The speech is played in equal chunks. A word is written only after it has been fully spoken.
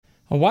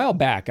A while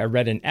back, I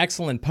read an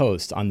excellent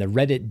post on the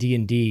Reddit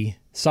D&D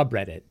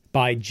subreddit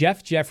by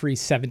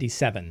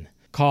Jeffrey77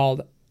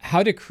 called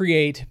How to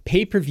Create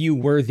Pay-Per-View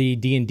Worthy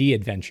D&D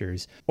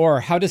Adventures, or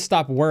How to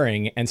Stop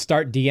Worrying and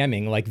Start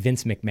DMing like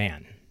Vince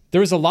McMahon.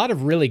 There was a lot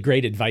of really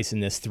great advice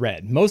in this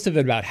thread, most of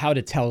it about how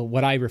to tell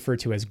what I refer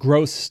to as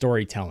gross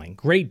storytelling,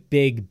 great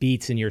big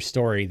beats in your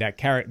story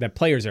that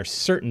players are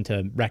certain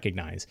to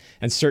recognize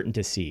and certain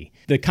to see,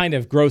 the kind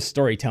of gross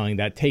storytelling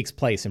that takes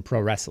place in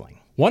pro wrestling.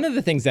 One of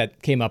the things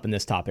that came up in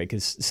this topic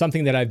is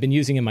something that I've been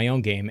using in my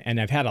own game, and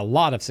I've had a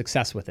lot of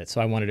success with it, so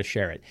I wanted to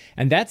share it.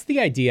 And that's the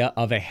idea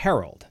of a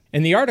herald.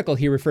 In the article,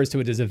 he refers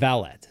to it as a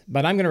valet,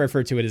 but I'm going to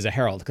refer to it as a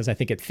herald because I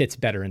think it fits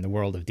better in the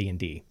world of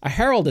D&D. A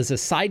herald is a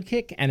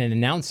sidekick and an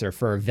announcer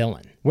for a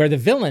villain. Where the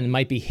villain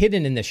might be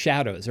hidden in the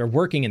shadows or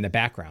working in the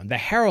background, the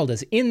herald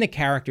is in the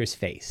character's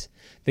face.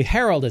 The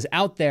herald is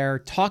out there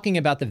talking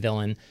about the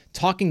villain,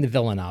 talking the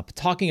villain up,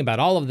 talking about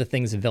all of the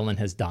things the villain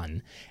has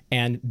done,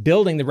 and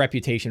building the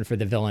reputation for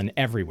the villain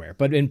everywhere,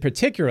 but in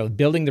particular,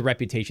 building the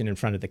reputation in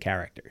front of the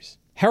characters.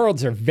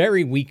 Heralds are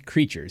very weak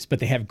creatures, but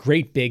they have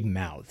great big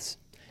mouths.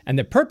 And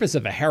the purpose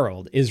of a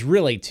herald is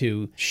really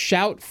to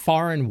shout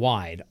far and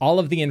wide all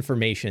of the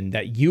information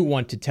that you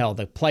want to tell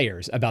the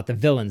players about the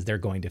villains they're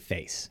going to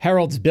face.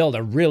 Heralds build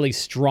a really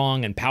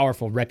strong and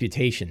powerful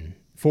reputation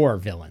for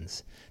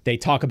villains. They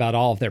talk about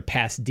all of their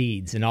past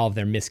deeds and all of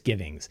their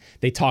misgivings.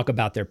 They talk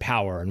about their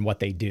power and what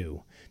they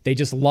do. They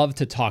just love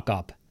to talk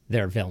up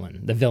their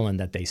villain, the villain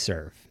that they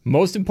serve.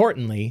 Most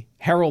importantly,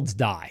 heralds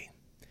die.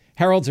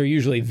 Heralds are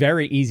usually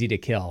very easy to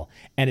kill,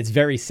 and it's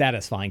very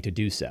satisfying to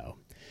do so.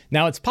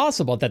 Now, it's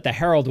possible that the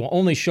herald will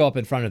only show up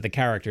in front of the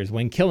characters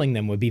when killing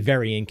them would be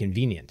very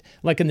inconvenient,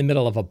 like in the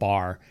middle of a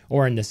bar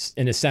or in the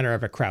center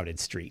of a crowded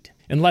street.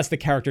 Unless the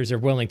characters are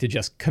willing to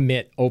just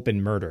commit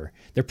open murder,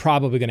 they're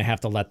probably going to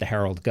have to let the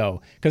herald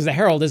go, because the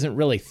herald isn't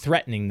really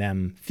threatening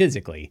them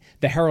physically.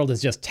 The herald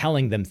is just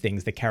telling them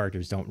things the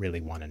characters don't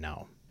really want to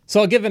know. So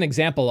I'll give an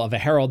example of a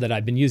herald that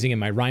I've been using in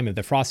my Rime of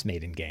the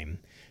Frostmaiden game.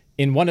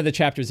 In one of the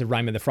chapters of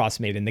Rime of the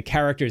Frostmaiden, the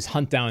characters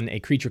hunt down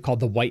a creature called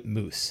the White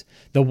Moose.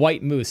 The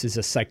White Moose is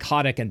a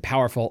psychotic and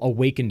powerful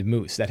awakened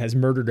moose that has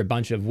murdered a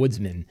bunch of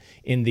woodsmen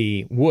in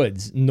the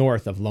woods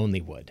north of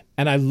Lonelywood.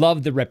 And I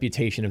loved the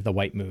reputation of the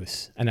White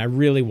Moose, and I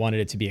really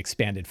wanted it to be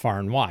expanded far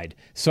and wide.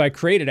 So I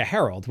created a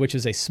herald, which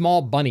is a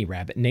small bunny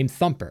rabbit named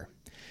Thumper.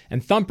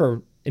 And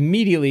Thumper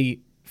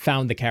immediately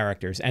found the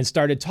characters and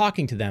started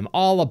talking to them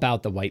all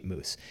about the White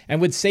Moose, and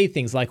would say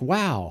things like,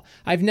 "Wow,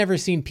 I've never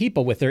seen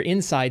people with their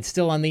insides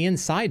still on the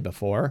inside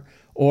before,"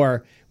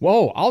 or,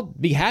 "Whoa, I'll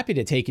be happy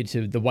to take you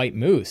to the White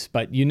Moose,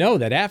 but you know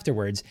that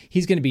afterwards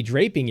he's going to be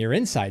draping your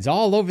insides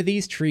all over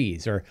these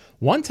trees," or,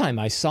 "One time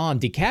I saw him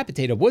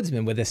decapitate a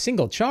woodsman with a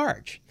single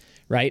charge,"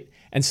 right?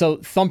 And so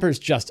Thumper's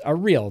just a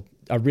real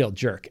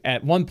jerk.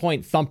 At one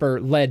point,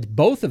 Thumper led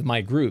both of my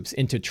groups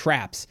into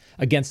traps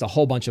against a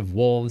whole bunch of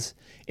wolves.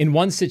 In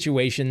one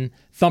situation,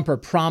 Thumper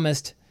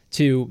promised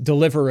to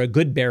deliver a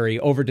good berry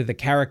over to the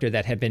character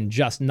that had been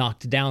just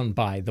knocked down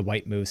by the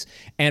White Moose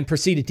and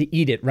proceeded to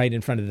eat it right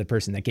in front of the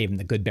person that gave him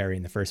the good berry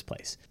in the first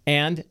place.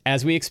 And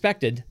as we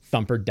expected,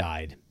 Thumper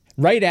died.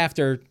 Right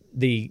after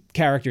the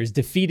characters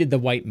defeated the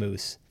White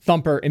Moose,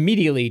 Thumper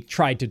immediately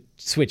tried to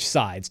switch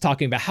sides,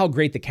 talking about how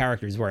great the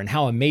characters were and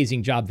how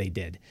amazing job they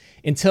did,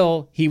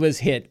 until he was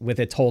hit with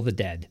a Toll the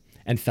Dead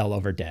and fell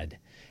over dead.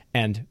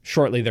 And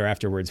shortly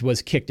thereafterwards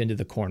was kicked into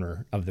the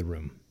corner of the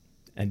room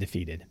and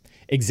defeated,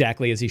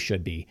 exactly as he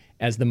should be,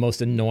 as the most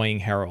annoying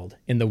herald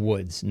in the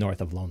woods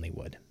north of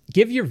Lonelywood.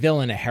 Give your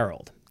villain a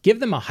herald.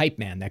 Give them a hype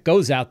man that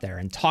goes out there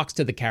and talks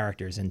to the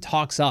characters and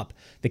talks up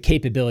the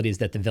capabilities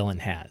that the villain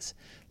has.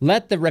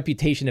 Let the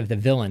reputation of the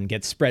villain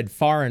get spread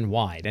far and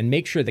wide, and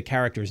make sure the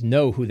characters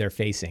know who they're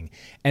facing.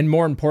 And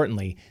more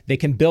importantly, they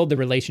can build the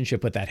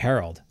relationship with that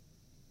herald,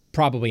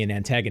 probably an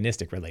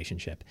antagonistic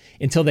relationship,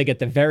 until they get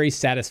the very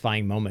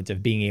satisfying moment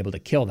of being able to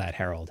kill that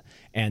herald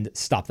and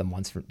stop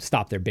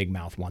their big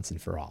mouth once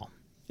and for all.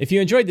 If you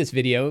enjoyed this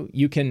video,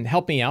 you can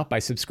help me out by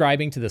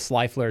subscribing to the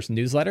Sly Flourish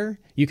newsletter.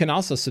 You can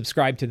also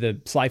subscribe to the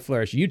Sly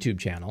Flourish YouTube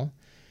channel.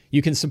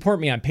 You can support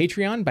me on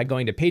Patreon by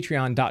going to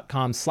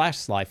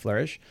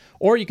patreon.com/slyflourish,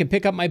 or you can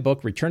pick up my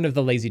book, Return of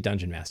the Lazy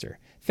Dungeon Master.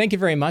 Thank you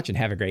very much and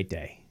have a great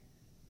day.